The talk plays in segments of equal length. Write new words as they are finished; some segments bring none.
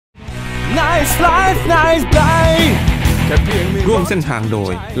nice life nice day ร่วมเส้นทางโด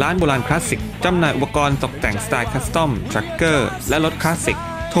ยร้านโบราณคลาสสิกจำหน่ายอุปกรณ์ตกแต่งสไตล์คัสตอมทรัคเกอร์และรถคลาสสิก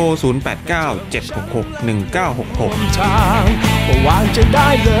โทร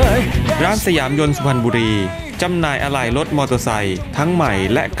 0897661966 ร้านสยามยนต์สุพรรณบุรีจำหน่ายอะไหล่รถมอเตอร์ไซค์ทั้งใหม่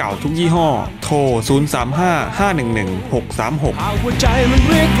และเก่าทุกยี่ห้อโทร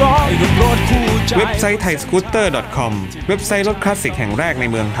 0355111636 เว็บไซต์ thaiscooter.com เว็บไซต์รถคลาสสิกแห่งแรกใน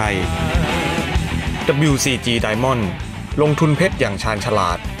เมืองไทย WCG Diamond ลงทุนเพชรอย่างชาญฉล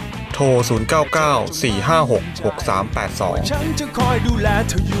าดโทร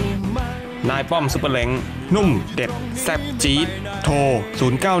 0994566382 นายป้อมซุปเปอร์เล้งนุ่มเด็ดแซ่บจี๊ดโทร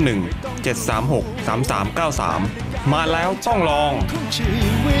 0917363393 มาแล้วต้องลอง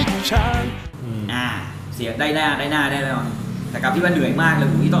เสียได้หน้าแน่นอนแต่กับที่ว่าเหนื่อยมากเลย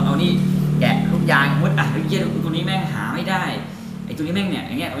ผมที่ต้องเอานี่แกะลูกยางมุดไอ้เหี้ยตัวนี้แม่งหาไม่ได้ไอ้ตัวนี้แม่งเนี่ย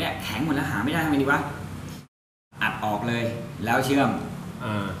อย่างเงี้ยตรงเนี้ยแข็งหมดแล้วหาไม่ได้ทำไงดีวะอัดออกเลยแล้วเชื่อม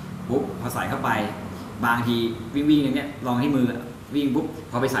ปุ๊บพอใส่เข้าไปบางทีวิ่งอย่างเงี้ยลองให้มือวิ่งปุ๊บ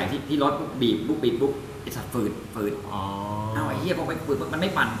พอไปใส่ที่รถปุ๊บบีบปุ๊บไอ้สัตว์ฝืดเอาไอ้เหี้ยพอไปฝืดมันไ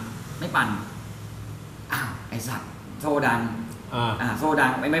ม่ปั่นอ้าวไอ้สัตว์โซ่ดังโซ่ดั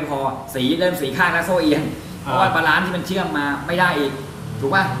งไม่พอเริ่มสีข้างแล้วโซ่เอียงเพราะว่าบาลานซ์ที่มันเชื่อมมาไม่ได้อีกถู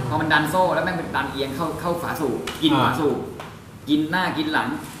กป่ะพอมันดันโซ่แล้วแม่งเป็นดันเอียงเข้าฝาสูบกินฝาสูบกินหน้ากินหลัง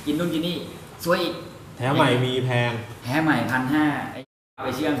กินนู่นกินนี่ซวยอีกแท้ใหม่มีแพงแท้ใหม่1,500ไป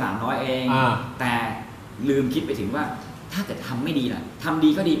เชื่อม300เองแต่ลืมคิดไปถึงว่าถ้าเกิดทำไม่ดีล่ะทำดี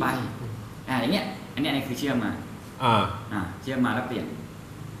ก็ดีไปอย่างเงี้ยอันนี้คือเชื่อมมาเชื่อมมาแล้วเปลี่ยน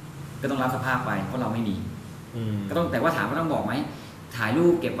ก็ต้องรับสภาพไปเพราะเราไม่มีก็ต้องแต่ว่าถามว่าต้องบอกไหมถ่ายรู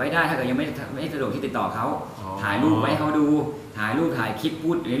ปเก็บไว้ได้ถ้าเกิดยังไม่สะดวกที่ติดต่อเขาถ่ายรูปไว้เขาดูถ่ายรูปถ่ายคลิปพู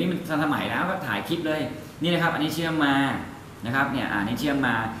ดเดี๋ยวนี้มันทันสมัยแล้วก็ถ่ายคลิปเลยนี่นะครับอันนี้เชื่อมมานะครับเนี่ยอันนี้เชื่อมม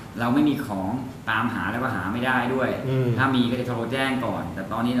าเราไม่มีของตามหาแล้วก็หาไม่ได้ด้วยถ้ามีก็จะโทรแจ้งก่อนแต่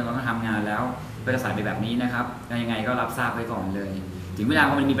ตอนนี้เราต้องทำงานแล้วก็จะใส่ไปแบบนี้นะครับยังไงก็รับทราบไว้ก่อนเลยถึงเวลาพ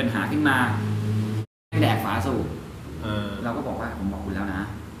อมันมีปัญหาขึ้นมาแดกฝาสูบเราก็บอกว่าผมบอกคุณแล้วนะ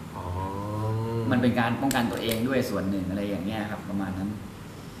มันเป็นการป้องกันตัวเองด้วยส่วนหนึ่งอะไรอย่างเงี้ยครับประมาณนั้น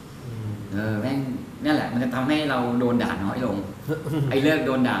แม่งนี่แหละมันจะทำให้เราโดนด่าน้อยลงไอ้เลิกโ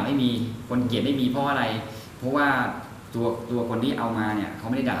ดนด่าไม่มีคนเกลียดไม่มีเพราะอะไรเพราะว่าตัวคนที่เอามาเนี่ยเขา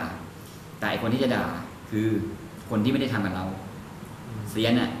ไม่ได้ด่าแต่คนที่จะด่าคือคนที่ไม่ได้ทำกับเราเสีย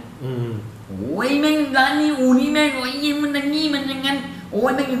น่ะโอ้ยแม่งร้านนี้อูนี่แม่งโอ้ยยิ้มมันอย่างนี้มันอย่างงั้นโอ้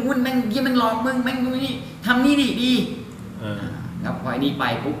ยแม่งอย่างงู้นแม่งยิ้มมันหลอกมึงแม่งนี่ทำนี่ดีแล้วพอไอ้นี่ไป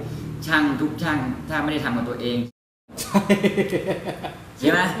ปุ๊บช่างทุกช่างถ้าไม่ได้ทำกับตัวเองใช่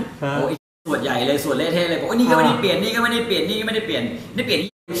ไหมโอ้ยส่วนใหญ่เลยส่วนเละเทะเลยบอกว่านี่ก็ไม่ได้เปลี่ยนนี่ก็ไม่ได้เปลี่ยนนี่ก็ไม่ได้เปลี่ยน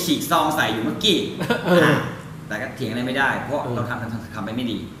ฉีกซองใส่อยู่เมื่อกี้แต่ก็เถียงอะไรไม่ได้เพราะเราทำไปไม่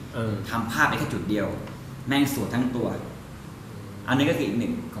ดีทำพลาดไปแค่จุดเดียวแม่งสวดทั้งตัวอันนี้ก็คืออีกห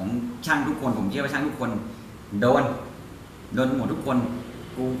นึ่งของช่างทุกคนผมเชื่อว่าช่างทุกคนโดนหมดทุกคน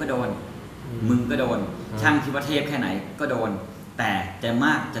กูก็โดนมึงก็โดนช่างที่ว่าเทพแค่ไหนก็โดนแต่จะม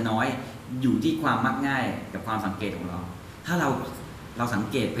ากจะน้อยอยู่ที่ความมักง่ายกับความสังเกตของเราถ้าเราสัง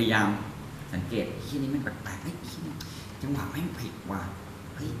เกตพยายามสังเกตที่นี่มันแปลกๆไอ้ที่จังหวะแม่งผิดว่ะ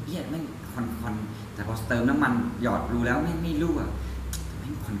เฮ้ยเหี้ยแม่งควันแต่พอเติมน้ำมันหยอดรูแล้วไม่รั่วแม่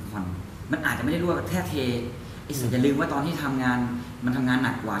งควันมันอาจจะไม่ได้รั่วแค่เทไอ้สิ่งอย่าลืมว่าตอนที่ทำงานมันทำงานห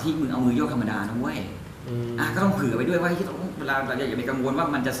นักกว่าที่มึงเอามือโยกธรรมดานะเว้ยก็ต้องเผื่อไปด้วยว่าที่ต้องเวลาเราอย่าไปกังวลว่า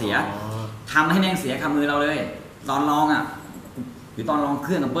มันจะเสียทำให้แม่งเสียคำมือเราเลยตอนลองหรือตอนลองเค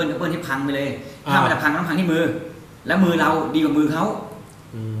รื่องกับเบิ้ลให้พังไปเลยถ้ามันจะพังต้องพังที่มือแล้วมือเราดีกว่ามือเขา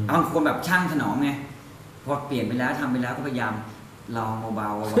บางคนแบบช่างถนอมไงพอเปลี่ยนไปแล้วทำไปแล้วก็พยายามลองเบา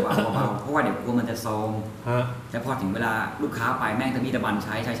ๆเพราะว่าเดี๋ยวกลัวมันจะโซมแต่พอถึงเวลาลูกค้าไปแม่งตะมีตะบันใ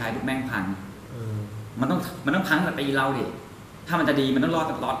ช้ปุ๊บแม่งพังมันต้องพังแต่ตีเราดิถ้ามันจะดีมันต้องรอด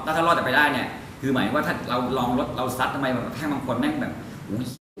ถ้ารอดแต่ไปได้เนี่ยคือหมายว่าถ้าเราลองรถเราซัดทำไมแบบแค่บางคนแม่งแบบ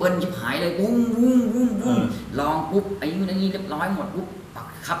เบิ้ลชิบหายเลยบุ้งลองปุ๊บไอ้นี่เรียบร้อยหมดปุ๊บ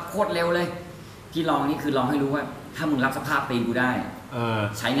ขับโคตรเร็วเลยที่ลองนี่คือลองให้รู้ว่าถ้ามึงรับสภาพตีนกูได้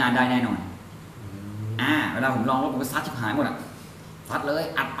ใช้งานได้แน่นอนเวลาผมลองรถผมก็ซัดชิบหายหมดซัดเลย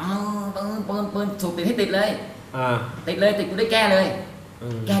อัดเปิดถูกติดให้ติดเลยติดกูได้แก้เลย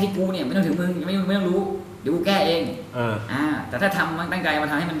แก้ที่กูเนี่ยไม่ต้องถึงมึงไม่ต้องรู้เดี๋ยวกูแก้เองแต่ถ้าทำมันตั้งใจมา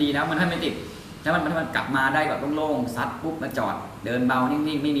ทำให้มันดีแล้วมันให้มันติดถ้ามันกลับมาได้แบบโล่งๆซัดปุ๊บมาจอดเดินเบานิ่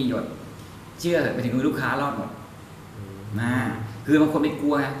งๆไม่มีหยดเชื่อไปถึงมือลูกค้ารอดหมดคือบางคนไม่ก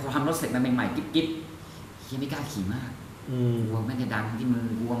ลัวพอทำรถเสร็จมาใหม่ๆกิ๊บยังไม่กล้าขี่มากกลัวมันจะดังที่มือ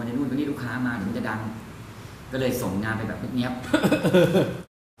กลัวมันจะนู่นก็นี่ลูกค้ามาเดี๋ยวมันจะดังก็เลยส่งงานไปแบบเนี้ย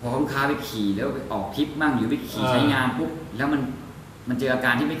พอลูกค้าไปขี่แล้วไปออกทริปมั่งหรือไปขี่ใช้งานปุ๊บแล้วมันเจออากา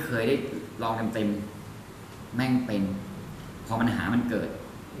รที่ไม่เคยได้ ลองเต็มๆแม่งเป็นพอปัญหามันเกิด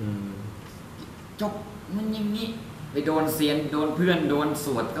จบมันอย่างนี้ไปโดนเซียนโดนเพื่อนโดนส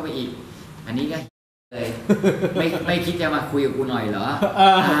วดเข้าไปอีกอันนี้ก็เลยไม่คิดจะมาคุยกับกูหน่อยเหรอ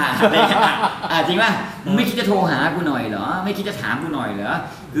จริงป่ะมึงไม่คิดจะโทรหากูหน่อยเหรอไม่คิดจะถามกูหน่อยเหรอ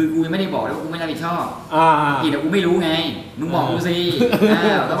คือกูไม่ได้บอกแล้วกูไม่รับผิดชอบอีกแต่กูไม่รู้ไงมึงบอกกูสิ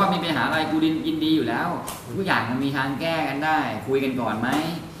แล้วว่ามีปัญหาอะไรกูยินดีอยู่แล้วทุกอย่างมันมีทางแก้กันได้คุยกันก่อนไหม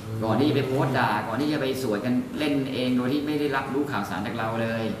ก่อนที่จะไปโพสต์ด่าก่อนที่จะไปสวดกันเล่นเองโดยที่ไม่ได้รับรู้ข่าวสารจากเราเล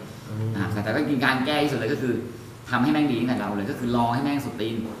ยแต่ก็จริงการแก้ที่สุดเลยก็คือทำให้แม่งดีตั้งแต่เราเลยก็คือรอให้แม่งสุดตี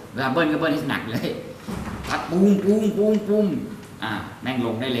นเวลาเบิ้ลก็เบิ้ลให้หนักเลยพัดปุ้งแม่งล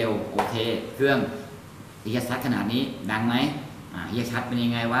งได้เร็วโอเคเครื่องเฮียซัดขนาดนี้ดังไหมเฮียชัดเป็นยั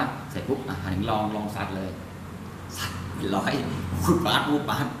งไงวะเสร็จปุ๊บถึงลองซัดเลยซัดร้อยพูดปา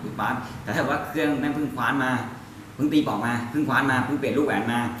ดแต่ถ้าว่าเครื่องแม่งเพิ่งคว้านมาเพิ่งตีปอกมาเพิ่งคว้านมาเพิ่งเปลี่ยนลูกแหวน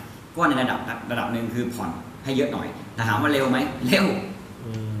มาก็ในระดับหนึ่งคือผ่อนให้เยอะหน่อยแต่ถามว่าเร็วไหมเร็ว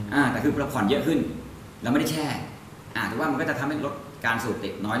แต่คือเราผ่อนเยอะขึ้นเราไม่ได้แช่แต่ว่ามันก็จะทำให้ลดการสูบติ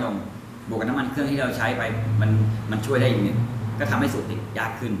ดน้อยลงบวกกับน้ำมันเครื่องที่เราใช้ไปมันช่วยได้อีกนิดก็ทำให้สูบติดยา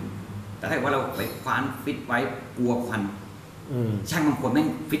กขึ้นแต่ถ้าว่าเราไปคว้านฟิตไว้กลัวควันช่างบางคนแม่ง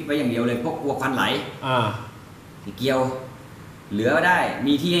ฟิตไว้อย่างเดียวเลยเพราะกลัวควันไหลเกี่ยวเหลือได้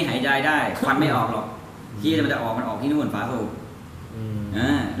มีที่ให้หายใจได้ควันไม่ออกหรอกที่มันจะออกมันออกที่นู่นฝาสูบ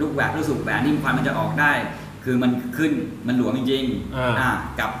ลูกสูบแหวนที่ควันมันจะออกได้คือมันขึ้นมันหลวมจริง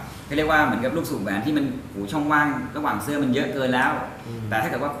ๆกับเรียกว่าเหมือนกับลูกสูบแหวนที่มันช่องว่างระหว่างเสื้อมันเยอะเกินแล้วแต่ถ้า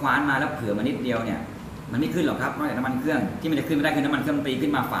เกิดว่าคว้านมาแล้วเผื่อมานิดเดียวเนี่ยมันไม่ขึ้นหรอกครับนอกจากน้ำมันเครื่องที่มันจะขึ้นไม่ได้คือน้ำมันเครื่องตีขึ้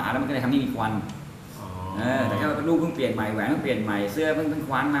นมาฝาแล้วมันก็เลยทำให้มีควันแต่ถ้าลูกเพิ่งเปลี่ยนใหม่แหวนเพิ่งเปลี่ยนใหม่เสื้อเพิ่งค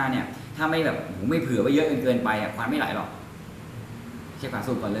ว้านมาเนี่ยถ้าไม่แบบไม่เผื่อไว้เยอะเกินไปควันไม่ไหลหรอกเช็คฝา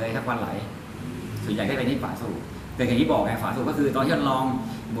สูบก่อนเลยถ้าควันไหลส่วนใหญ่ก็เป็นที่ฝาสูบแต่อย่างที่บอกไงฝาสูบก็คือตอนที่เราลอง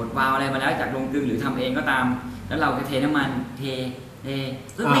บดวาล์วอะไรมาแล้วจากโรงกลึงหรือทำเองก็ตามแล้วเราจะเทน้ำมันเท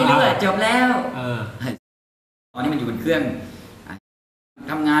ไม่รู้จบแล้วตอนนี้มันอยู่บนเครื่อง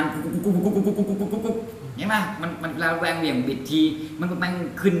ทำงานกุ๊กเห็นไหมมันเราแรงเหวี่ยงบิดทีมัน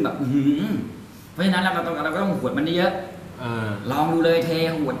ขึ้นแบบเพราะฉะนั้นเราก็ต้องหวดมันเยอะลองดูเลยเท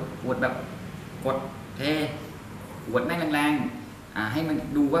หวดแบบกดเทหวดแม่งแรงๆให้มัน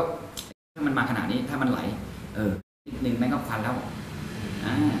ดูว่าถ้ามันมาขนาดนี้ถ้ามันไหลนิดนึงแม่งก็ควันแล้ว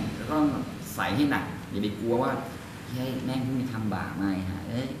แล้วก็ใส่ให้หนักอย่าไปกลัวว่าแม่งเพิ่งทำบ่าไม่ฮะ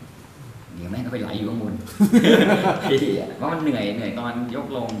เดี๋ยวแม่งก็ไปไหลอยู่ข้างบนเพราะมันเหนื่อยตอนยก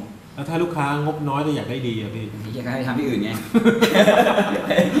ลงแล้วถ้าลูกค้างบน้อยแต่อยากได้ดีอะพี่อยากให้ทำที่อื่นไง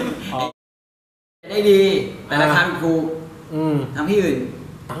ได้ดีแต่ราคาถูกทำที่อื่น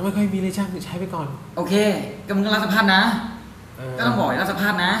ตังค์ไม่ค่อยมีเลยช่างใช้ไปก่อนโอเคก็มึงรับสภาพนะก็ต้องบอกรับสภา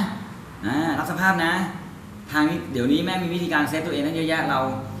พนะรับสภาพนะทางนี้เดี๋ยวนี้แม่มีวิธีการเซฟตัวเองนั้นเยอะแยะเรา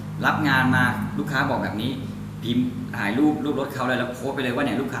รับงานมาลูกค้าบอกแบบนี้พิมพ์ถ่ายรูปรถเขาเลยแล้วโพสไปเลยว่าเ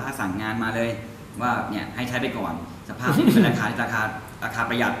นี่ยลูกค้าสั่งงานมาเลยว่าเนี่ยให้ใช้ไปก่อนสภาพที่เป็นราคา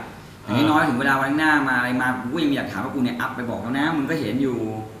ประหยัดอย่างน้อยถึงเวลาวันหน้ามาอะไรมากูยังอยากถามว่ากูเนี่ยอัพไปบอกแล้วนะมึงก็เห็นอยู่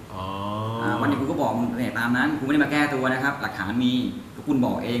วันนี้กูก็บอกมึงเนี่ยตามนั้นกูไม่ได้มาแก้ตัวนะครับหลักฐานมีก็คุณบ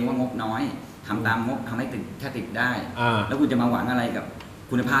อกเองว่างบน้อยทำตามงบทำให้ติดแค่ติดได้แล้วกูจะมาหวังอะไรกับ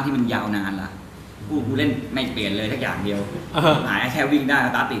คุณภาพที่มันยาวนานล่ะกูเล่นไม่เปลี่ยนเลยทักอย่างเดียวหายแค่วิ่งได้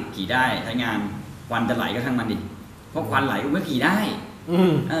ตาติดขี่ได้ใช้งานควันจะไหลก็ทั้งมันดิเพราะควันไหลก็ไม่ขี่ได้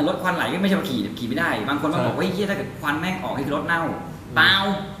รถควันไหลก็ไม่ใช่ว่าขี่ไม่ได้บางคนมาบอกว่าเฮ้ยถ้าเกิดควันแม่งออกให้รถเน่าเปล่า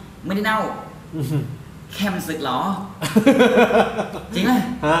ไม่ได้เน่าแค่มันสึกหรอจริงไหม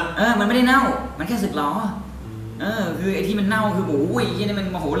มันไม่ได้เน่ามันแค่สึกหรอคือไอ้ที่มันเน่าคือโอ้ยที่นี่มัน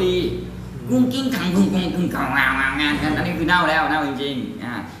มโหรีกุ้งกิ้งขังกุ้งขังงานอันนี้คือเน่าแล้วเน่าจริง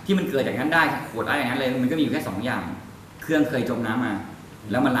ๆที่มันเกิดจากนั้นได้ขวดได้อย่างนั้นเลยมันก็มีอยู่แค่2อย่างเครื่องเคยจมน้ำมา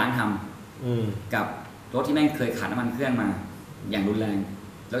แล้วมันล้างทำกับรถที่แม่งเคยขาดน้ำมันเครื่องมาอย่างรุนแรง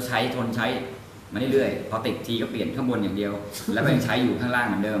แล้วทนใช้มาเรื่อยๆพอติดทีก็เปลี่ยนข้างบนอย่างเดียวแล้วก็ยังใช้อยู่ข้างล่าง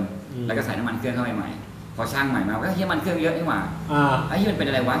เหมือนเดิมแล้วก็ใส่น้ำมันเครื่องเข้าไปใหม่พอช่างใหม่มาก็เฮ้ยมันเครื่องเยอะนี่หว่าไอ้ที่มันเป็น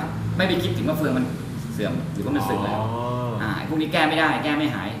อะไรวะไม่ไปคิดถึงว่าเฟืองมันเสื่อมหรือว่ามันสึกแล้วพวกนี้แก้ไม่ได้แก้ไม่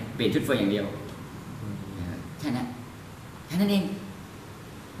หายเปลี่ยนชุดเฟืองอย่างเดียวแค่นั้นเอง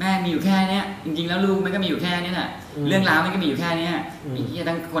แม่มีอยู่แค่นี้จริงๆแล้วลูกมันก็มีอยู่แค่นี้แหละเรื่องราวมันก็มีอยู่แค่นี้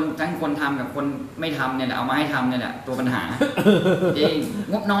ทั้งคนทำกับคนไม่ทำเนี่ยแหละเอามาให้ทำเนี่ยแหละตัวปัญหาจริง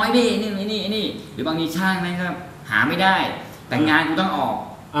งบน้อยพี่นี่หรือบางทีช่างแม่งก็หาไม่ได้แต่งานกูต้องออก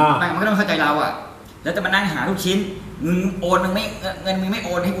มันก็ต้องเข้าใจเราอ่ะแล้วจะมานั่งหาทุกชิ้นมึงโอนมึงไม่เงินมึงไม่โอ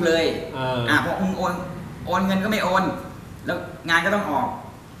นให้กูเลยเพราะมึงโอนเงินก็ไม่โอนแล้วงานก็ต้องออก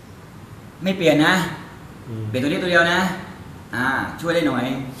ไม่เปลี่ยนนะเปลี่ยนตัวนี้ตัวเดียวนะช่วยได้หน่อย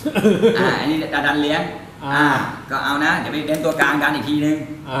อันนี้ดันเลี้ยง ก็เอานะเดี๋ยวไปเล่นตัวกลางดันอีกทีนึง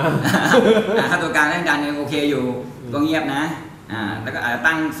ถ้าตัวกลางเล่นดันยังโอเคอยู่ก็เงียบนะแล้วก็อาจจะ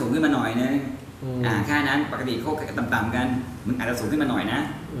ตั้งสูงขึ้นมาหน่อยนึงแค่นั้นปกติโค้งต่ำๆกันมึงอาจจะสูงขึ้นมาหน่อยนะ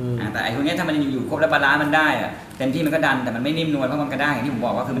แต่ไอ้พวกนี้ถ้ามันยังอยู่ครบแล้วบาลานซ์มันได้อะเต็มที่มันก็ดันแต่มันไม่นิ่มนวลเพราะมันกระด้างอย่างที่ผมบ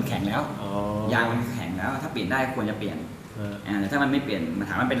อกว่าคือมันแข็งแล้วยางมันแข็งแล้วถ้าเปลี่ยนได้ควรจะเปลี่ยนแต่ถ้ามันไม่เปลี่ยนมา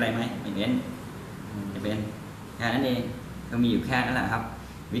ถามมันเป็นไรไหมไม่เป็นจะเป็นแค่นั้นเองก็มีอยู่แค่นั้นแหละครับ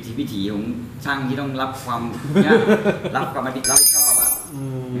วิถีของช่างที่ต้องรับความรับความรับผิดชอบอ่ะ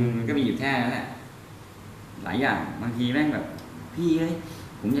ก็มีอยู่แค่นั้นแหละหลายอย่างบางทีแม่งแบบพี่เอ้ย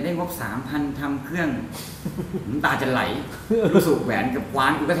ผมจะได้งบ 3,000 ทำเครื่องน้ำตาจะไหลรู้สึกแหวนกับกวา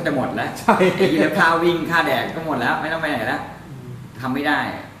นกูก็จะหมดแล้วไอ้แล้วค่าวิ่งค่าแดกก็หมดแล้วไม่ต้องไปไหนแล้วทำไม่ได้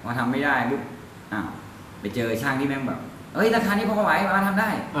พอทำไม่ได้ปุ๊บไปเจอช่างที่แม่งแบบเอ้ยราคานี้พอไหวมาทำได้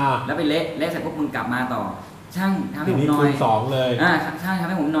แล้วไปเละเสร็จปุ๊บมึงกลับมาต่อช่างทำให้ผมหน่อย2เลยช่างทำ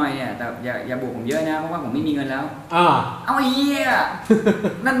ให้ผมหน่อยเนี่ยแต่อย่าบวกผมเยอะนะเพราะว่าผมไม่มีเงินแล้วเอาไอ้เหี้ย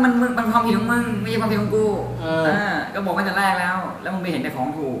นั่นมันความผิดของมึงไม่ใช่ความผิดของกูก็บอกตั้งแต่แรกแล้วมึงไม่เห็นแต่ของ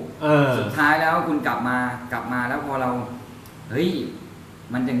ถูกสุดท้ายแล้วคุณกลับมาแล้วพอเราเฮ้ย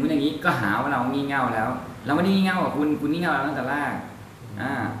มันอย่างนู้นอย่างนี้ก็หาว่าเรางี่เง่าแล้วเราไม่ได้งี่เง่ากับคุณงี่เง่าเราตั้งแต่แรก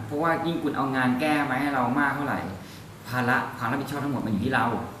เพราะว่ายิ่งคุณเอางานแก้มาให้เรามากเท่าไหร่ความรับผิดชอบทั้งหมดมันอยู่ที่เรา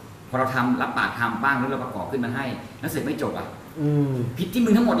พอเราทำรับปากทำบ้างแล้วเราประกอบขึ้นมาให้แล้วเสร็จไม่จบผิดที่มึ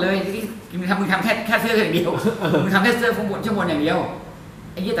งทั้งหมดเลยที่มึงทำแค่เสื้ออย่างเดียวมึงทำแค่เสื้อข้างบนช่วงบนอย่างเดียว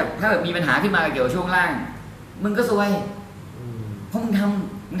ไอ้ยี่แต่ถ้ามีปัญหาขึ้นมาเกี่ยวกับช่วงล่างมึงก็ซวยเพราะมึงท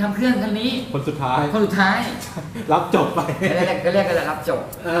ำเครื่องคันนี้คนสุดท้ายรับจบไปก็เรียกกันรับจบ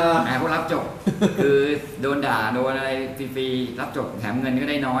พวกรับจบคือโดนด่าโดนอะไรฟรีๆรับจบแถมเงินก็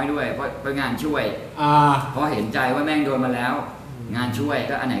ได้น้อยด้วยเพราะงานช่วยเพราะเห็นใจว่าแม่งโดนมาแล้วงานช่วย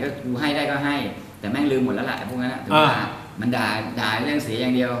ก็อันไหนก็กูให้ได้ก็ให้แต่แม่งลืมหมดแล้วแหละพวกนั้นถึงว่ามันด่าเรื่องเสียอย่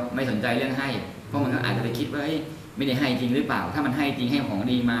างเดียวไม่สนใจเรื่องให้เพราะมันก็อาจจะไปคิดว่าไม่ได้ให้จริงหรือเปล่าถ้ามันให้จริงให้ของ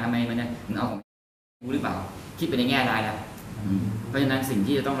ดีมาทำไมมันมึงเอาของกูหรือเปล่าคิดไปในแง่ได้แล้วเพราะฉะนั้นสิ่ง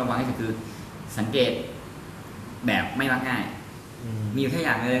ที่จะต้องระวังที่สุดคือสังเกตแบบไม่มักง่ายมีแค่อ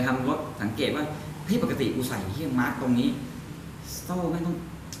ย่างเลยทำรถสังเกตว่าพี่ปกติกูใส่ที่มาร์กตรงนี้โซ่ไม่ต้อง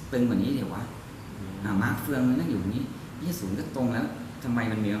ตึงเหมือนนี้เดี๋ยววะมาร์กเฟืองมันนั่งอยู่นี้ยี่ศูนย์ก็ตรงแล้วทำไม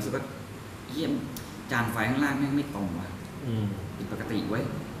มันมีความรู้สึกว่าเยี่ยมจานไฟข้างล่างแม่งไม่ตรงว่ะผิดปกติเว้ย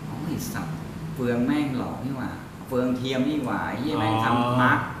ไอ้สับเฟืองแม่งหลอกนี่หว่าเฟืองเทียมนี่หว่าเยี่ยแม่งทำม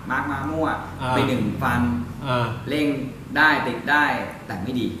าร์กมามั่วไป1 ฟันเร่งได้ติดได้แต่ไ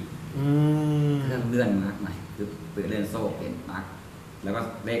ม่ดีเครื่องเลื่อนมาร์กใหม่คือเปลี่ยนเลื่อนโซ่เปลี่ยนมาร์กแล้วก็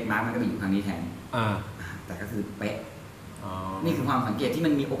เลขมาร์กมันก็ไปอยู่ทางนี้แทนแต่ก็คือเป๊ะนี่คือความสังเกตที่มั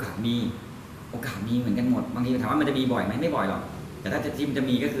นมีโอกาสมีเหมือนกันหมดบางทีถามว่ามันจะมีบ่อยไหมไม่บ่อยหรอกแต่ถ้าที่มันจะ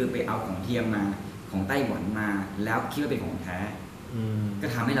มีก็คือไปเอาของเทียมมาของไต้หวันมาแล้วคิดว่าเป็นของแท้ก็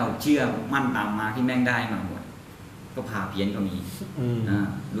ทำให้เราเชื่อมั่นตามมาที่แม่งได้มาหมดก็พาเพี้ยนก็มี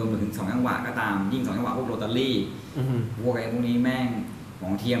รวมไปถึง2 จังหวะก็ตามยิ่ง2 จังหวะพวกโรตารี่พวกไอ้พวกนี้แม่งขอ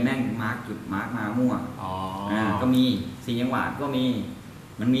งเทียมแม่งมาร์กจุดมาร์กมามั่วก็มี4 จังหวะก็มี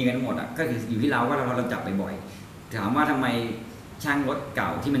มันมีกันหมดก็คืออยู่ที่เราว่าเราจับบ่อยๆถามว่าทำไมช่างรถเก่า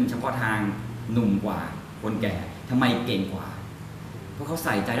ที่มันเฉพาะทางหนุ่มกว่าคนแก่ทำไมเก่งกว่าเพราะเขาใ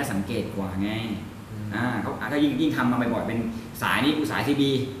ส่ใจและสังเกตกว่าไงเขาถ้ายิ่งทำมาบ่อยๆเป็นสายนี้กูสายทีบี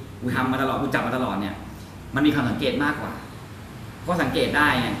กูทำมาตลอดกูจับมาตลอดเนี่ยมันมีความสังเกตมากกว่าเพราะสังเกตได้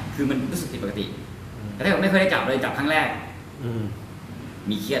ไงคือมันรู้สึกผิดปกติแต่ถ้าไม่เคยได้จับเลยจับครั้งแรก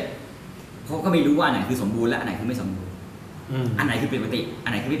มีเครียดเพราะก็ไม่รู้ว่าอันไหนคือสมบูรณ์และอันไหนคือไม่สมบูรณ์อันไหนคือผิดปกติอั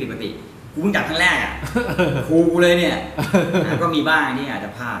นไหนคือไม่ผิดปกติกูเพิ่งจับครั้งแรกครูกูเลยเนี่ยก็มีบ้างที่อาจจ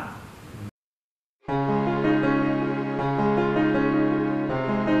ะพลาด